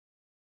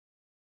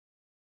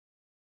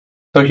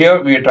So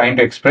here we are trying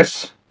to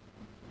express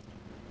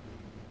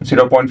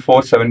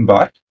 0.47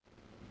 bar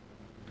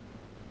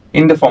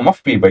in the form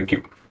of P by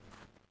Q.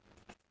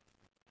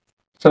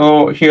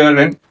 So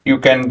here you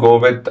can go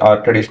with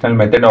our traditional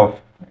method of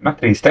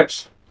 3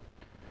 steps.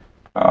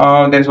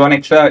 There's one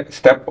extra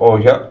step over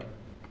here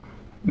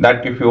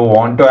that if you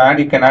want to add,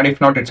 you can add.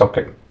 If not, it's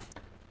okay.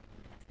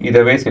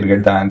 Either ways, you'll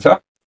get the answer.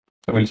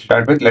 So we'll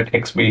start with let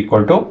x be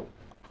equal to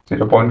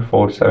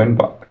 0.47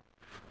 bar.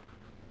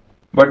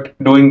 But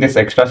doing this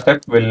extra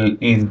step will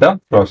ease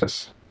the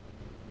process.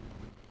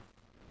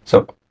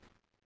 So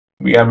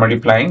we are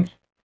multiplying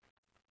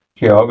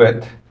here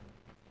with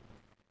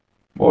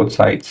both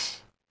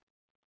sides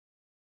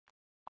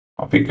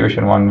of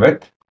equation 1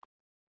 with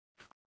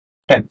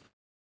 10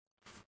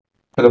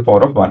 to the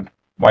power of 1.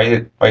 Why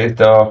is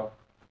the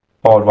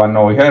power 1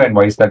 over here, and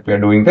why is that we are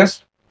doing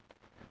this?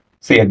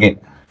 See again,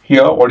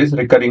 here what is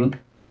recurring?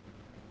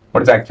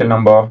 What is the actual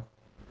number?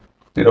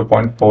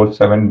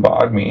 0.47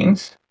 bar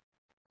means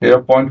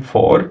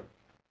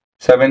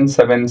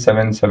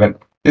 0.47777.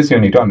 This you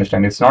need to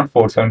understand. It's not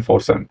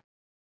 4747.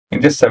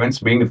 It's just sevens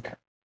being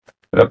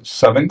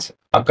sevens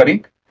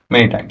occurring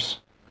many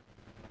times.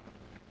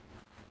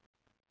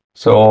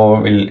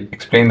 So we'll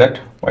explain that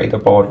why the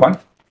power 1.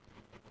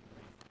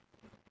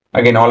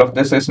 Again, all of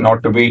this is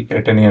not to be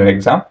written in your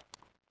exam.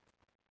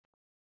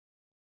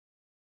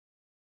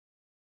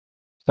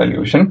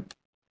 Solution.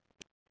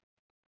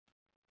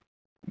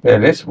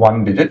 There is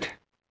one digit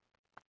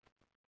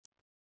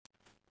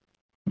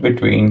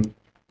between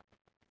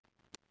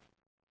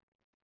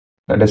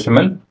the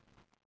decimal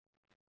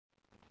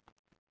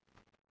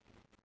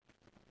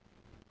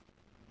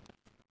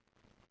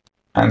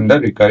and the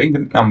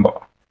recurring number.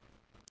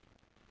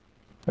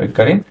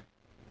 Recurring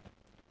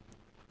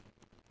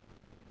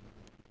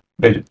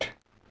digit.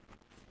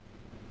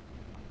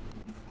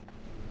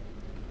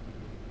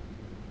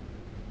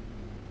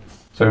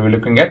 So we're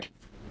looking at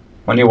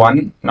only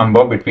one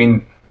number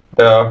between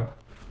the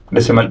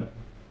decimal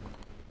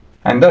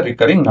and the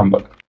recurring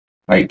number,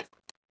 right?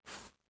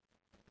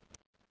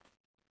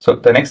 So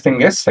the next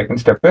thing is, second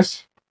step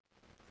is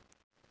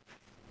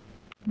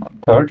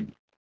third,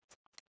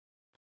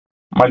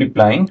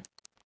 multiplying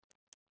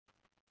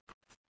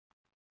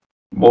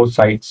both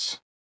sides.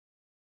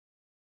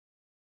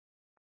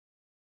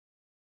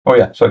 Oh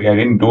yeah, sorry, I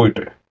didn't do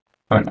it.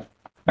 I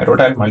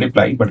wrote I'll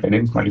multiply, but I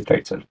didn't multiply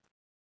itself.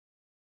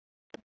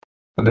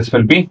 So this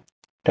will be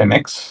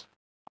 10x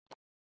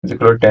is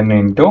equal to 10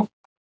 into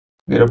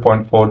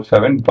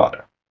 0.47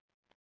 bar.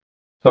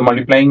 So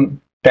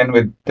multiplying 10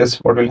 with this,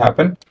 what will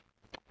happen?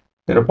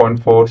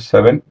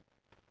 0.477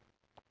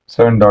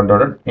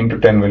 dot into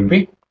 10 will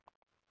be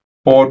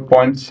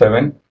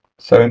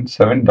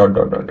 4.777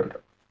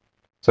 dot.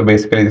 So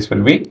basically this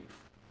will be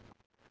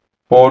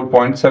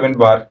 4.7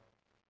 bar,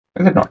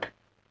 is it not?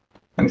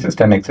 And this is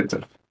 10x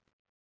itself.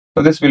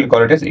 So this we'll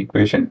call it as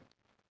equation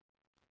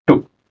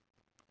 2.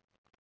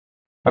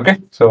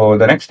 Okay, so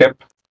the next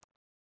step,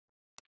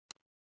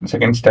 the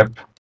second step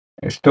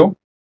is to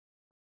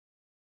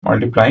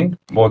multiplying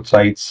both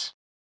sides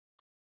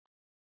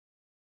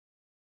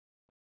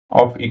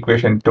of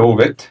equation 2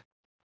 with,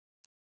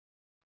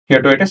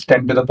 here to it is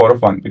 10 to the power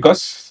of 1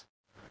 because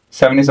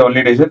 7 is the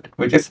only digit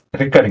which is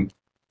recurring.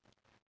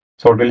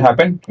 So what will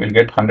happen? We'll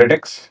get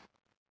 100x,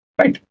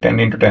 right? 10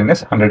 into 10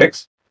 is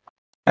 100x,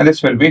 and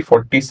this will be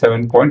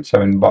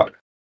 47.7 bar.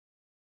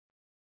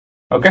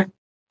 Okay,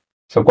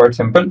 so quite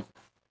simple.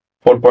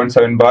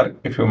 4.7 bar,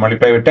 if you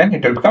multiply with 10,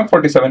 it will become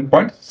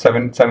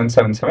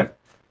 47.7777.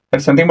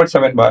 That's something but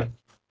 7 bar,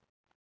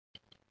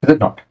 is it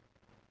not?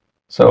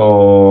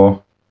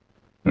 So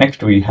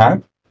next we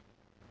have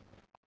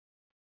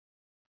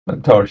the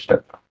third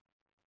step,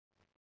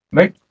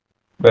 right?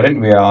 Wherein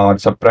we are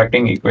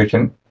subtracting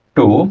equation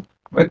 2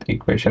 with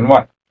equation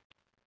 1.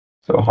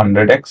 So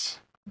 100x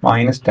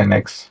minus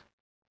 10x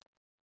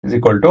is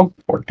equal to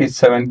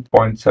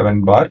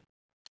 47.7 bar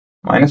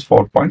minus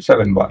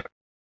 4.7 bar.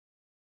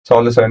 So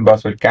all the 7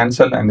 bars will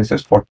cancel, and this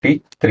is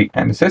 43,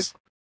 and this is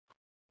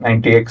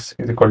 90x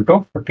is equal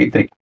to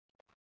 43.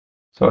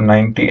 So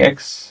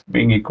 90x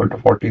being equal to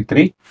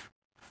 43,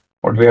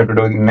 what we have to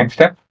do in the next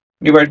step?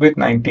 Divide with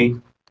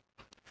 90,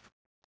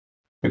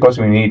 because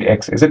we need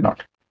x, is it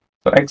not?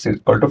 So x is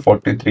equal to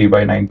 43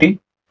 by 90.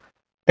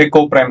 Take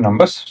co-prime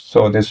numbers,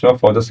 so there's no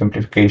further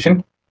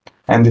simplification,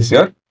 and this is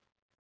your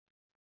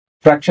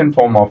fraction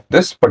form of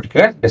this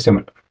particular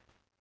decimal,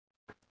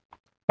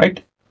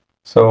 right?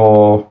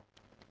 So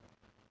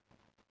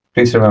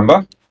please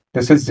remember,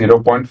 this is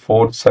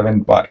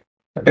 0.47 bar,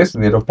 that is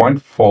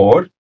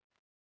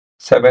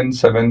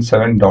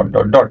 0.4777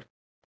 dot.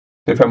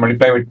 So if I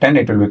multiply with 10,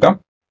 it will become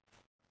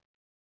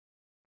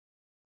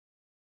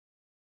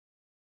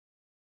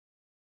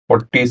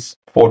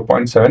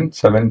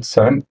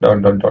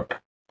 44.777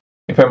 dot.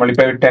 If I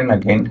multiply with 10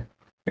 again,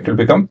 it will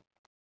become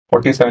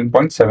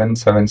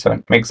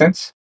 47.777. Make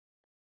sense?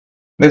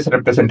 This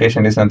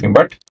representation is nothing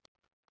but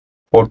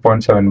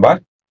 4.7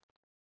 bar.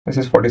 This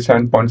is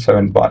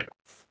 47.7 bar.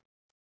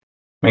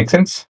 Make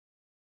sense?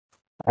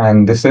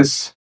 And this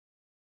is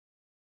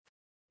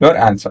your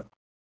answer.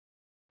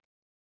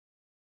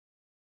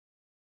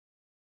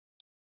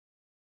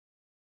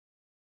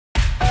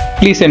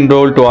 Please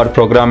enroll to our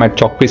program at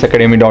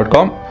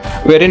chalkpieceacademy.com,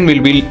 wherein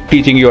we'll be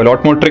teaching you a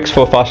lot more tricks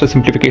for faster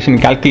simplification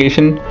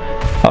calculation,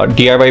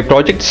 DIY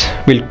projects.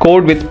 We'll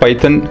code with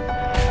Python.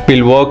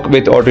 We'll work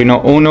with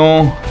Arduino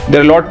Uno. There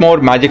are a lot more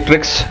magic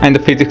tricks and the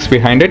physics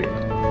behind it.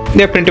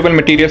 There are printable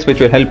materials which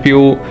will help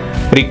you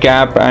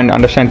recap and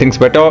understand things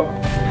better.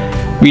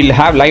 We'll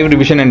have live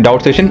revision and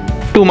doubt session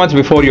 2 months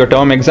before your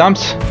term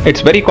exams.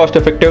 It's very cost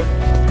effective.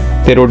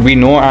 There would be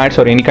no ads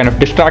or any kind of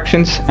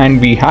distractions, and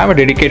we have a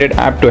dedicated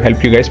app to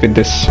help you guys with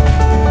this.